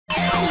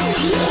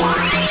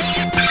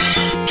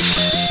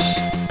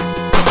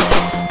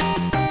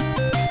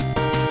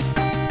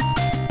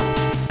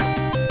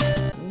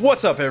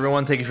What's up,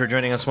 everyone? Thank you for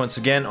joining us once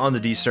again on the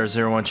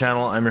Dstar01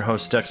 channel. I'm your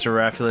host, Dexter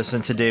Arafiles,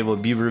 and today we'll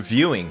be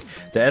reviewing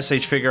the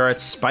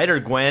Figuarts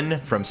Spider-Gwen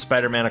from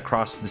Spider-Man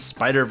Across the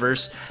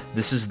Spider-Verse.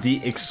 This is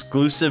the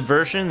exclusive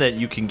version that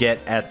you can get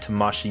at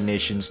Tamashii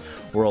Nation's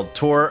World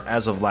Tour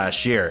as of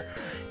last year.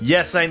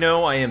 Yes, I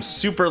know, I am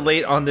super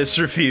late on this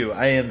review.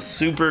 I am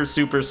super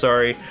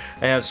sorry.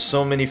 I have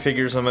so many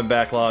figures on my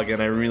backlog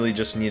and I really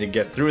just need to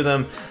get through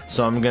them.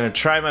 So I'm going to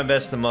try my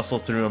best to muscle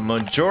through a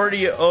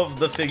majority of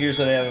the figures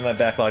that I have in my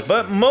backlog.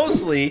 But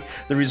mostly,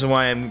 the reason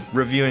why I'm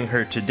reviewing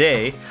her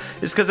today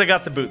is because I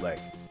got the bootleg.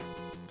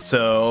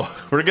 So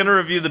we're going to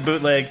review the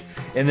bootleg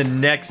in the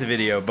next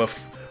video. But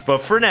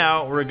for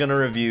now, we're going to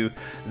review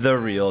the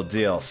real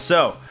deal.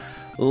 So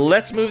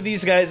let's move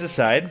these guys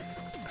aside.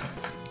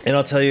 And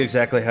I'll tell you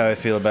exactly how I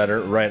feel about her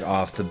right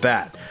off the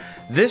bat.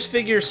 This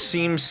figure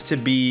seems to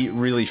be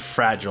really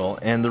fragile,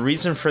 and the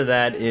reason for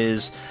that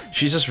is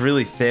she's just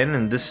really thin,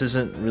 and this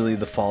isn't really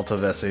the fault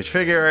of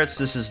Figuarts,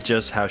 this is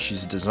just how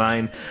she's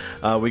designed.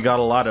 We got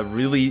a lot of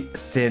really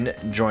thin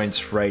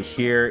joints right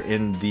here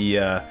in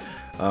the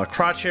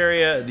crotch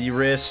area, the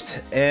wrist,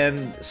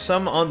 and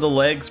some on the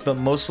legs, but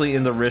mostly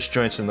in the wrist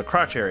joints and the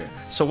crotch area.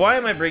 So why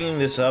am I bringing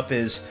this up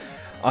is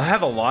I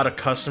have a lot of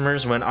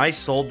customers. When I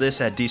sold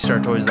this at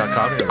Dstar01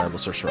 your reliable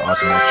source for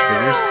awesome action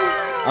figures,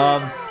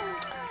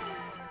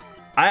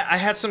 I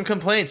had some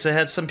complaints. I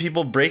had some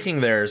people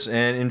breaking theirs,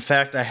 and in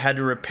fact I had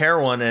to repair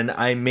one, and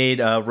I made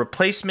a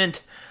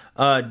replacement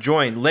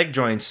leg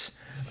joints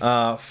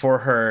for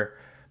her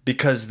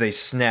because they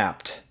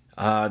snapped.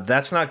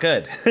 That's not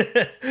good.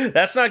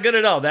 That's not good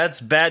at all.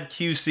 That's bad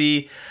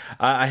QC.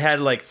 I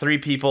had like 3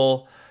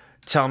 people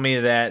tell me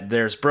that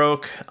theirs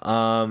broke,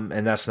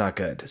 and that's not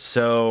good.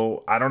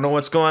 So I don't know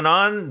what's going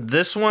on.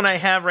 This one I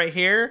have right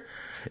here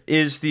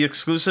is the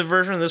exclusive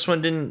version. This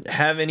one didn't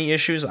have any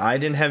issues. I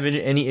didn't have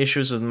any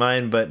issues with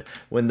mine, but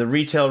when the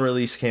retail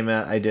release came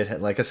out, I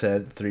did, like I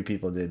said, 3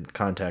 people did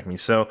contact me.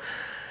 So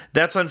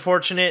that's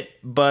unfortunate,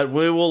 but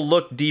we will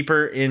look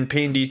deeper in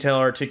paint detail,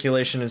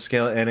 articulation and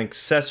scale, and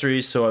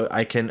accessories so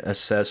I can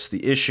assess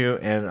the issue,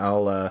 and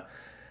I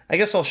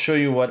guess I'll show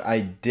you what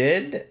I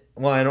did.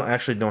 Well, I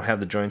don't have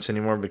the joints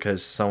anymore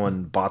because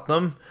someone bought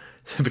them.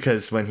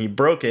 Because when he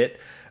broke it,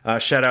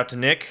 shout out to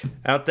Nick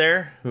out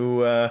there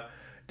who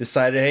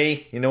decided,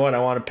 hey, you know what, I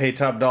want to pay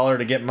top dollar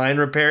to get mine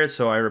repaired,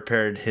 so I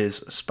repaired his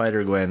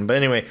Spider-Gwen. But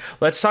anyway,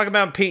 let's talk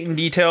about paint and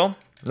detail.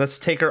 Let's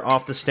take her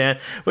off the stand,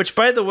 which,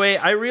 by the way,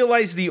 I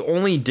realized the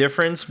only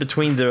difference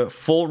between the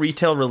full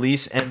retail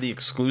release and the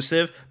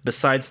exclusive,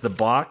 besides the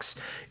box,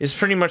 is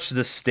pretty much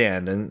the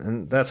stand,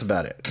 and that's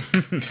about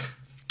it.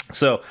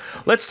 So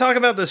let's talk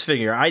about this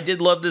figure. I did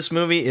love this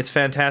movie. It's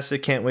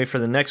fantastic. Can't wait for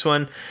the next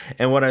one.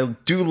 And what I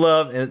do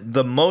love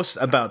the most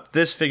about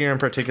this figure in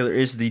particular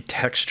is the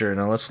texture.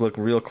 Now let's look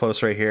real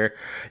close right here.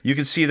 You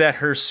can see that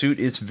her suit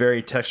is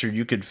very textured.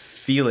 You could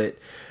feel it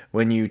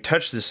when you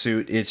touch the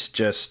suit. It's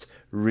just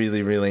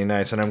really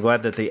nice, and I'm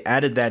glad that they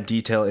added that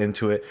detail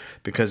into it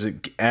because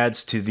it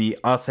adds to the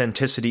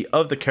authenticity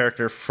of the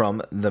character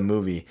from the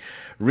movie.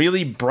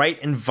 Really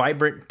bright and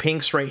vibrant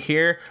pinks right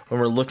here when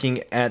we're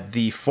looking at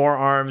the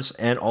forearms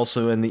and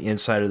also in the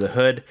inside of the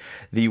hood.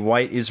 The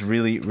white is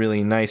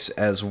really nice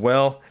as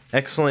well.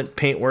 Excellent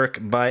paintwork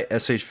by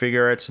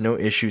Figuarts. No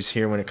issues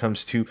here when it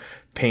comes to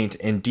paint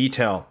and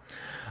detail.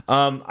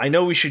 I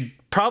know we should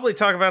probably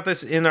talk about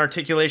this in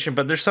articulation,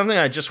 but there's something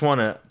I just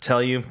want to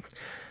tell you.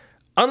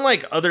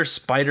 Unlike other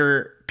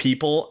spider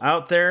people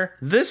out there,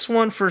 this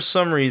one for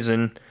some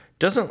reason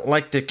doesn't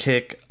like to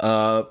kick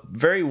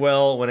very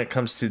well when it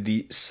comes to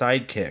the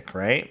side kick,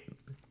 right?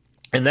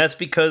 And that's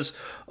because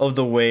of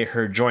the way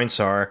her joints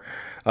are.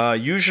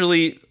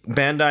 Usually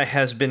Bandai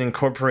has been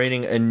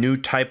incorporating a new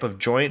type of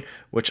joint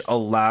which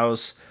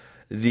allows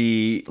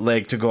the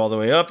leg to go all the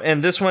way up,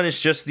 and this one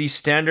is just the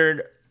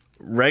standard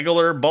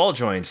regular ball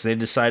joints. They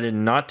decided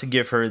not to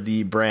give her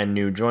the brand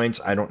new joints.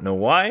 I don't know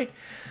why.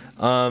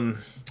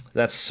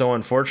 That's so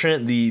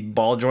unfortunate. The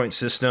ball joint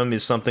system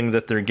is something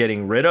that they're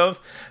getting rid of,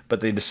 but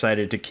they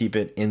decided to keep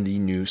it in the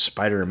new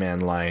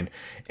Spider-Man line.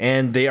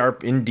 And they are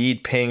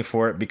indeed paying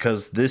for it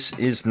because this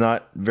is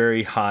not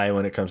very high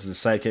when it comes to the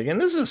sidekick.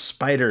 And this is a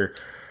spider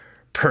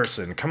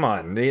person. Come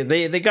on.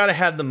 They got to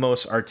have the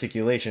most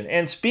articulation.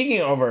 And speaking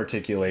of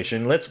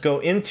articulation, let's go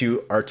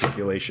into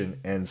articulation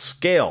and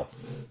scale.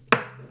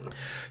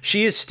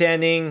 She is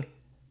standing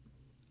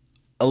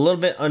a little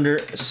bit under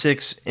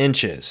 6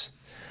 inches.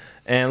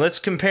 And let's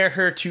compare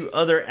her to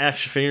other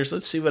action figures.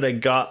 Let's see what I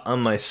got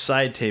on my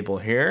side table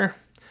here.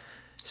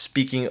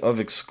 Speaking of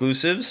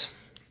exclusives,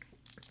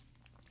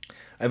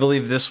 I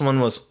believe this one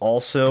was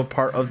also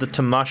part of the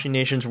Tamashii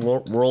Nation's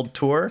World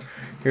Tour.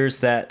 Here's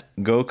that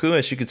Goku.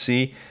 As you can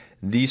see,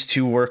 these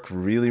two work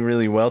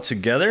really well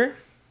together.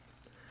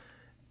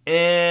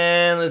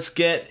 And let's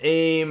get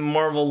a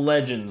Marvel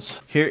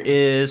Legends. Here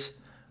is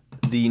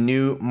the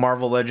new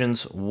Marvel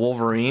Legends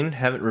Wolverine.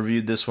 Haven't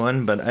reviewed this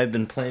one, but I've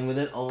been playing with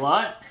it a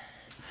lot.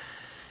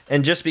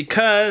 And just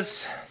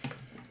because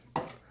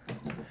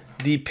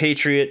the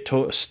Patriot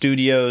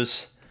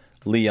Studios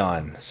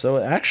Leon. So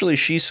actually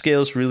she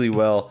scales really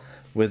well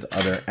with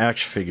other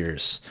action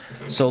figures.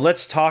 So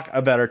let's talk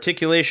about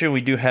articulation.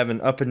 We do have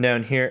an up and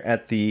down here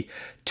at the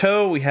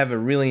toe. We have a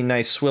really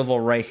nice swivel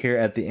right here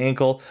at the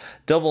ankle.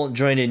 Double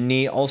jointed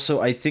knee. Also,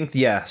 I think,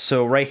 yeah,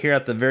 so right here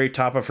at the very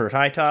top of her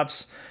high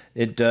tops,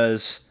 it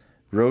does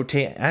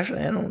rotate. Actually,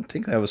 I don't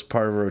think that was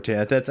part of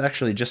rotate. That's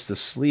actually just the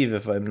sleeve,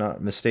 if I'm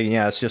not mistaken.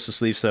 Yeah, it's just the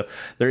sleeve. So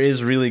there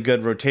is really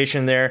good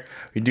rotation there.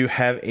 We do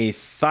have a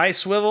thigh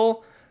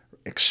swivel,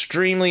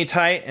 extremely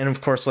tight, and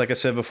of course, like I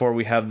said before,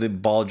 we have the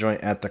ball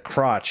joint at the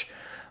crotch.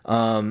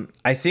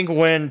 I think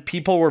when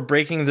people were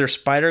breaking their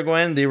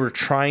Spider-Gwen, they were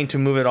trying to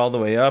move it all the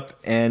way up,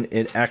 and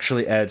it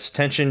actually adds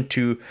tension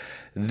to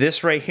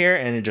this right here,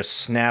 and it just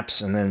snaps,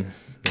 and then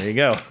there you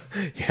go.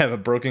 You have a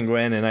broken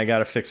Gwen, and I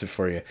gotta fix it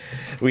for you.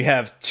 We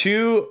have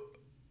two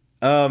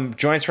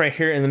joints right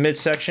here in the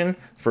midsection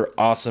for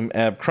awesome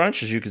ab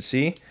crunch, as you can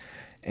see,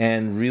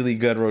 and really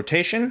good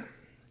rotation.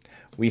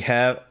 We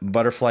have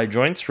butterfly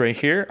joints right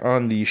here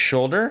on the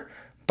shoulder,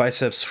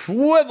 bicep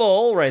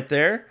swivel right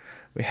there.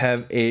 We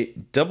have a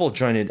double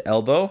jointed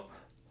elbow,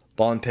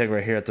 ball and peg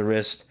right here at the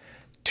wrist,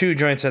 two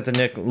joints at the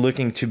neck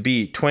looking to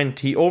be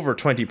over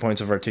 20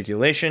 points of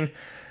articulation.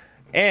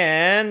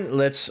 And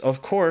let's,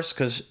 of course,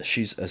 because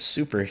she's a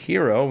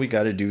superhero, we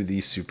got to do the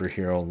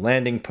superhero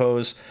landing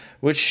pose,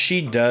 which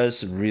she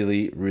does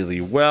really,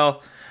 really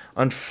well.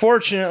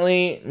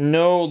 Unfortunately,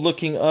 no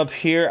looking up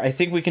here. I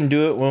think we can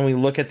do it when we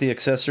look at the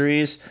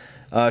accessories.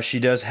 She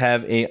does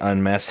have a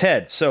unmasked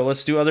head. So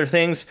let's do other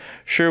things.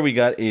 Sure, we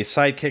got a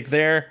side kick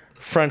there.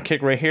 Front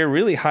kick right here.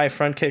 Really high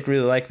front kick.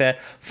 Really like that.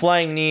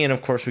 Flying knee. And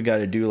of course, we got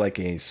to do like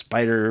a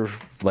spider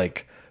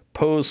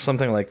pose,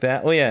 something like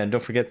that. Oh yeah, and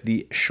don't forget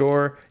the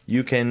Sure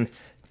You Can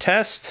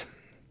test.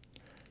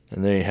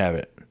 And there you have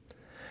it.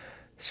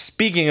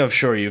 Speaking of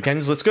Sure You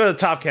Cans, let's go to the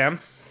top cam.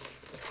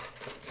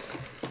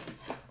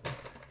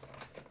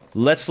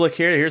 Let's look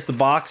here. Here's the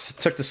box.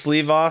 Took the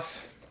sleeve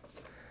off.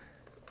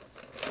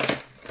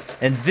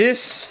 And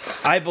this,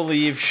 I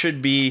believe,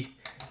 should be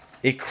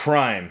a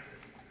crime.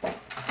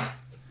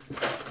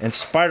 And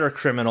Spider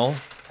Criminal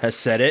has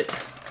said it.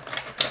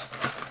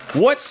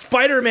 What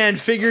Spider-Man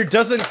figure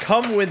doesn't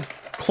come with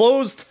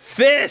closed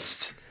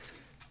fist?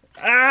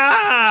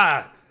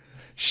 Ah!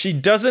 She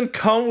doesn't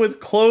come with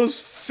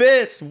closed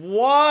fist.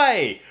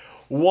 Why?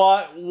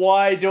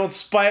 Why don't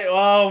Spider...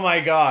 Oh my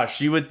gosh.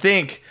 You would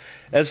think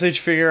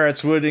SH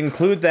Figuarts would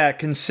include that,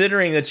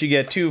 considering that you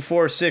get 2,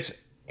 4,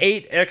 6,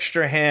 8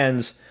 extra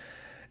hands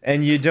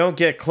and you don't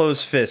get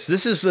closed fists.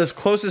 This is as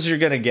close as you're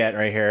going to get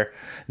right here.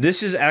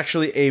 This is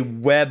actually a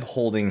web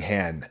holding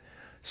hand.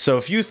 So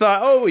if you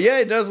thought, oh yeah,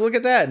 it does, look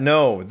at that.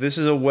 No, this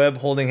is a web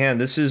holding hand.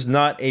 This is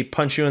not a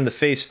punch you in the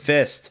face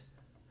fist.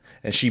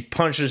 And she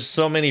punches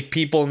so many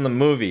people in the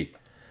movie.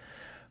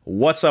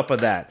 What's up with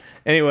that?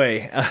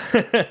 Anyway,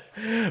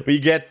 we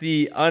get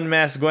the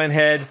unmasked Gwen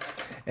head,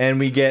 and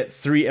we get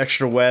 3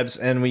 extra webs,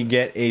 and we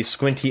get a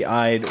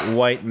squinty-eyed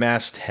white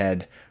masked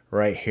head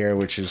right here,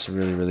 which is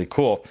really, really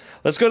cool.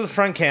 Let's go to the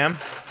front cam,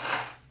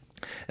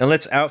 and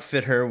let's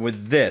outfit her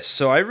with this.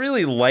 So I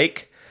really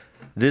like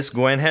this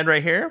Gwen head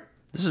right here.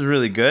 This is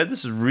really good.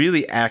 This is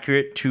really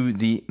accurate to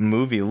the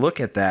movie. Look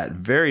at that.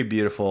 Very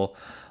beautiful.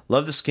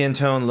 Love the skin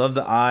tone. Love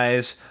the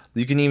eyes.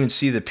 You can even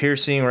see the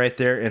piercing right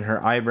there in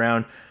her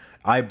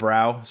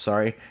eyebrow,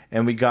 sorry.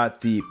 And we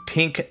got the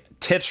pink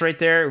tips right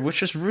there,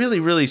 which is really,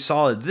 really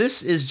solid.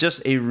 This is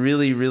just a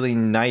really, really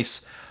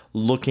nice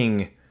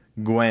looking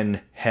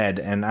Gwen head,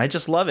 and I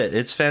just love it.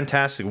 It's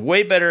fantastic.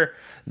 Way better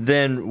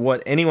than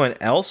what anyone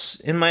else,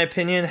 in my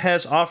opinion,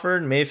 has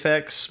offered.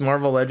 Mafex,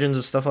 Marvel Legends,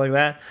 and stuff like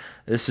that.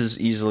 This is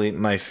easily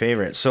my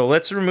favorite. So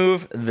let's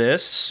remove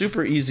this.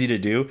 Super easy to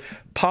do.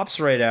 Pops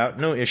right out.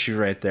 No issue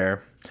right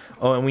there.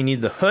 Oh, and we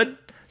need the hood.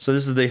 So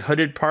this is the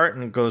hooded part,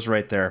 and it goes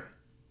right there.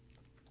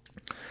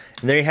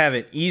 And there you have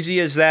it. Easy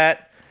as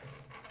that.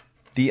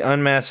 The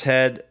unmasked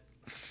head,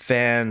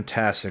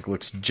 fantastic.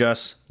 Looks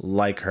just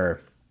like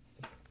her.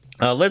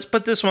 Let's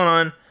put this one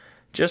on,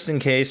 just in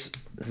case.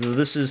 So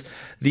this is,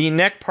 the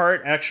neck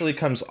part actually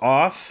comes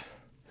off.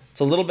 It's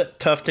a little bit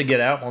tough to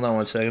get out. Hold on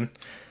one second.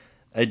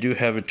 I do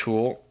have a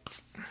tool.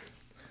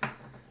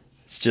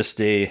 It's just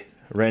a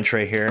wrench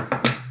right here.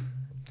 I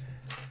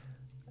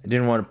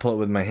didn't want to pull it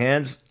with my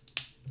hands.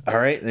 All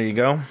right, there you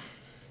go.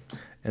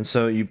 And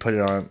so you put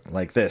it on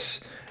like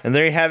this. And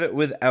there you have it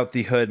without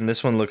the hood. And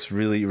this one looks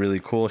really, really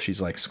cool.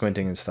 She's like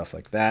squinting and stuff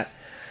like that.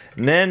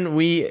 And then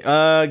we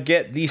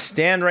get the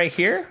stand right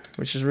here,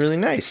 which is really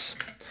nice.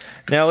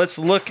 Now let's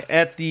look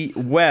at the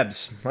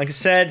webs. Like I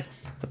said,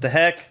 what the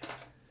heck?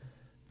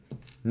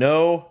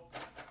 No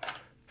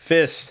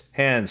fist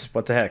hands.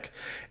 What the heck?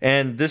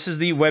 And this is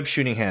the web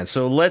shooting hand.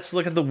 So let's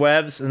look at the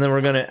webs, and then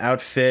we're going to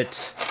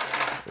outfit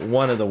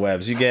one of the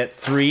webs. You get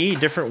 3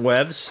 different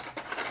webs.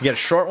 You get a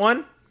short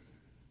one.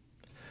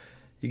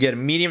 You get a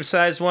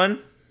medium-sized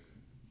one.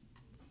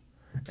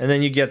 And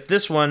then you get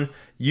this one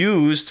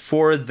used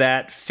for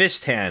that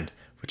fist hand,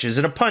 which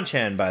isn't a punch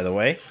hand, by the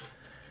way.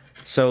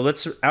 So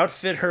let's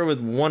outfit her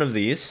with one of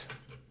these.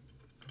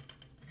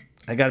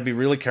 I got to be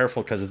really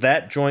careful because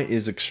that joint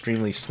is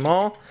extremely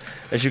small,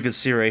 as you can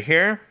see right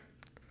here.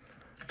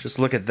 just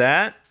look at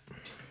that.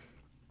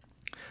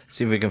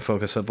 See if we can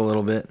focus up a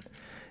little bit.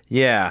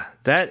 Yeah,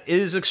 that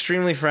is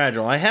extremely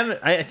fragile.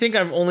 I think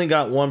I've only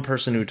got one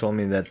person who told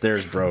me that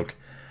theirs broke.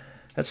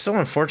 That's so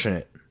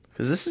unfortunate,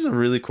 because this is a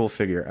really cool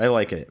figure. I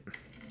like it.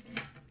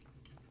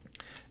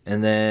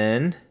 And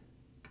then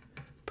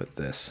put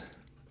this.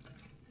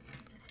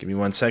 Give me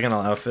 1 second,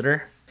 I'll outfit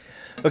her.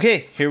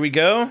 Okay, here we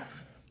go.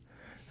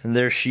 And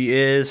there she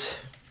is,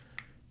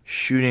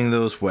 shooting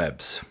those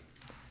webs.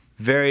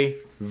 Very,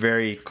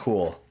 very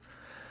cool.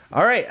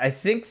 All right, I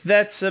think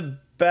that's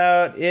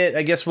about it.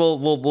 I guess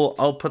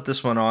I'll put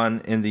this one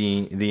on in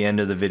the end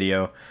of the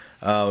video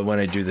when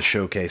I do the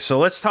showcase. So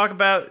let's talk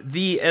about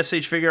the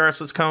SH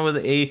Figuarts. Let's come up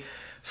with a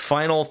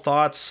final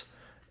thoughts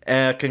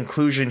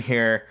conclusion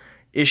here.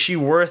 Is she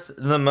worth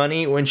the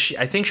money?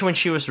 I think when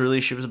she was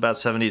released, she was about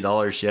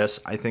 $70. Yes,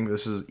 I think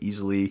this is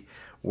easily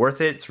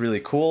worth it. It's really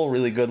cool,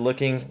 really good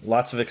looking,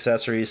 lots of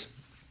accessories.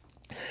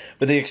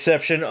 With the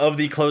exception of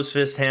the closed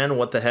fist hand,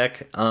 what the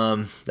heck?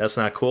 That's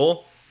not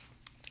cool.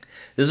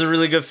 This is a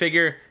really good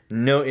figure,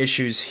 no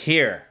issues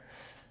here.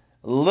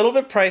 A little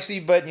bit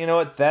pricey, but you know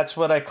what? That's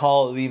what I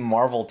call the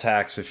Marvel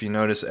tax. If you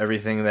notice,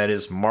 everything that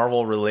is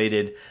Marvel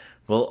related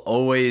will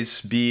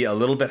always be a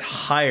little bit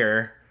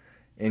higher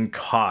in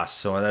cost.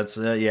 So that's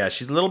yeah,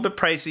 she's a little bit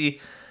pricey,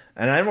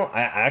 and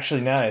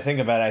actually, now that I think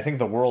about it, I think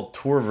the World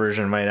Tour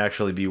version might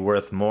actually be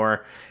worth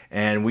more.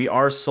 And we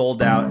are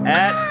sold out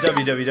at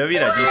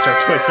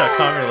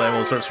www.dstartoys.com, your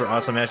reliable source for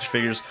awesome action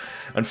figures.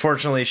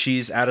 Unfortunately,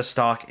 she's out of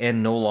stock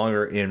and no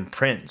longer in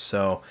print,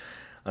 so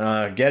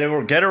get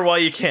her while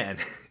you can.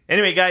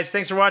 Anyway, guys,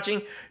 thanks for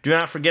watching. Do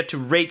not forget to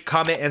rate,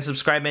 comment, and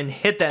subscribe, and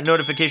hit that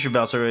notification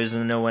bell so you always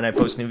know when I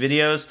post new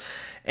videos.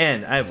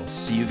 And I will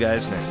see you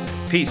guys next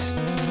time. Peace.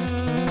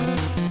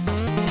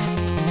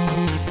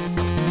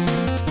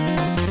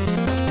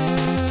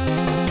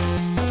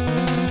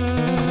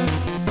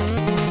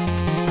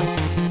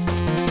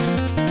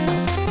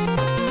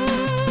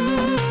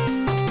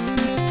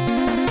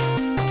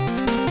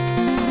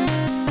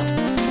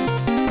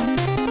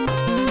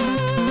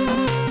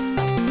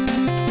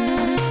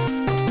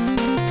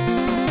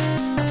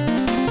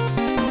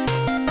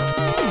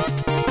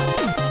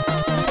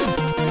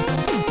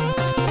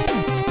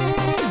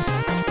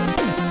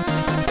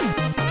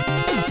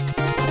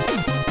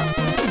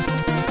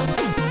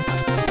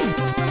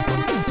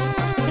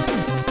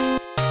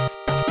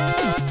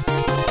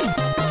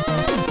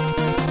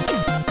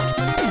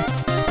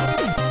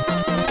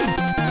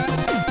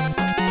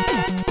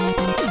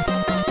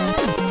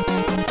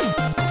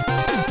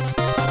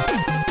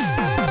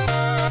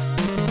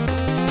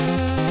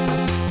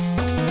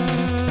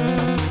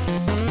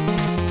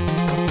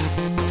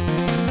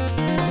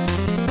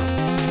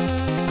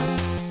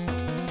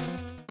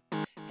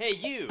 Hey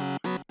you!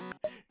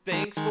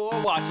 Thanks for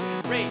watching.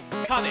 Rate,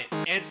 comment,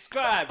 and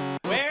subscribe.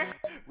 Where?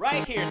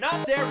 Right here.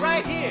 Not there,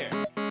 right here.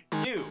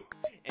 You.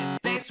 And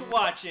thanks for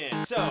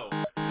watching. So,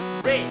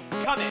 rate,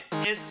 comment,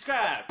 and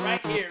subscribe.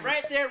 Right here,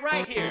 right there,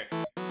 right here.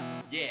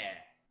 Yeah.